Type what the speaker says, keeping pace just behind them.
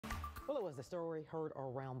Well, it was the story heard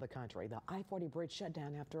around the country. The I-40 bridge shut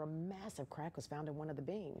down after a massive crack was found in one of the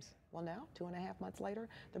beams. Well, now, 2.5 months later,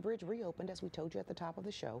 the bridge reopened, as we told you at the top of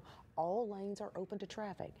the show. All lanes are open to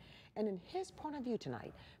traffic. And in his point of view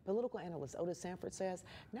tonight, political analyst Otis Sanford says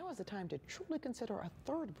now is the time to truly consider a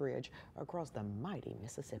third bridge across the mighty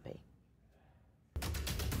Mississippi.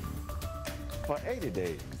 For 80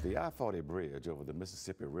 days, the I-40 bridge over the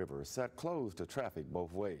Mississippi River sat closed to traffic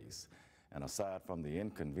both ways. And aside from the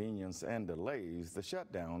inconvenience and delays, the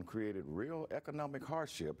shutdown created real economic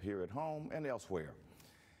hardship here at home and elsewhere.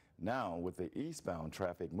 Now, with the eastbound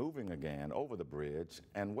traffic moving again over the bridge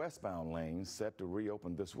and westbound lanes set to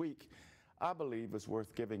reopen this week, I believe it's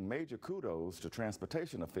worth giving major kudos to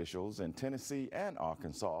transportation officials in Tennessee and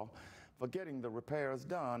Arkansas for getting the repairs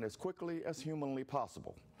done as quickly as humanly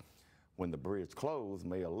possible. When the bridge closed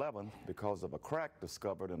May 11th because of a crack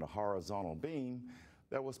discovered in a horizontal beam,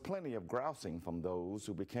 there was plenty of grousing from those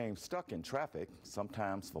who became stuck in traffic,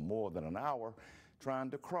 sometimes for more than an hour,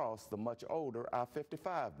 trying to cross the much older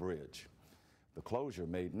I-55 bridge. The closure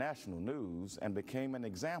made national news and became an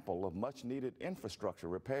example of much-needed infrastructure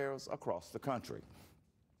repairs across the country.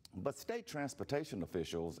 But state transportation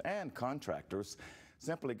officials and contractors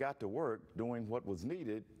simply got to work doing what was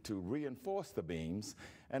needed to reinforce the beams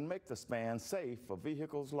and make the span safe for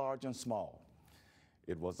vehicles large and small.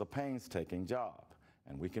 It was a painstaking job,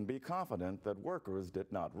 and we can be confident that workers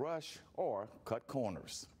did not rush or cut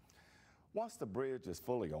corners. Once the bridge is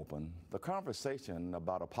fully open, the conversation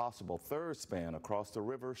about a possible third span across the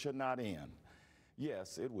river should not end.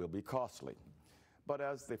 Yes, it will be costly. But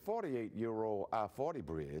as the 48-year-old I-40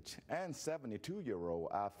 bridge and 72-year-old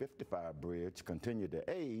I-55 bridge continue to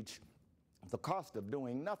age, the cost of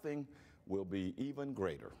doing nothing will be even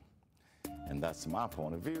greater. And that's my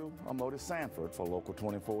point of view. I'm Otis Sanford for Local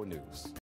 24 News.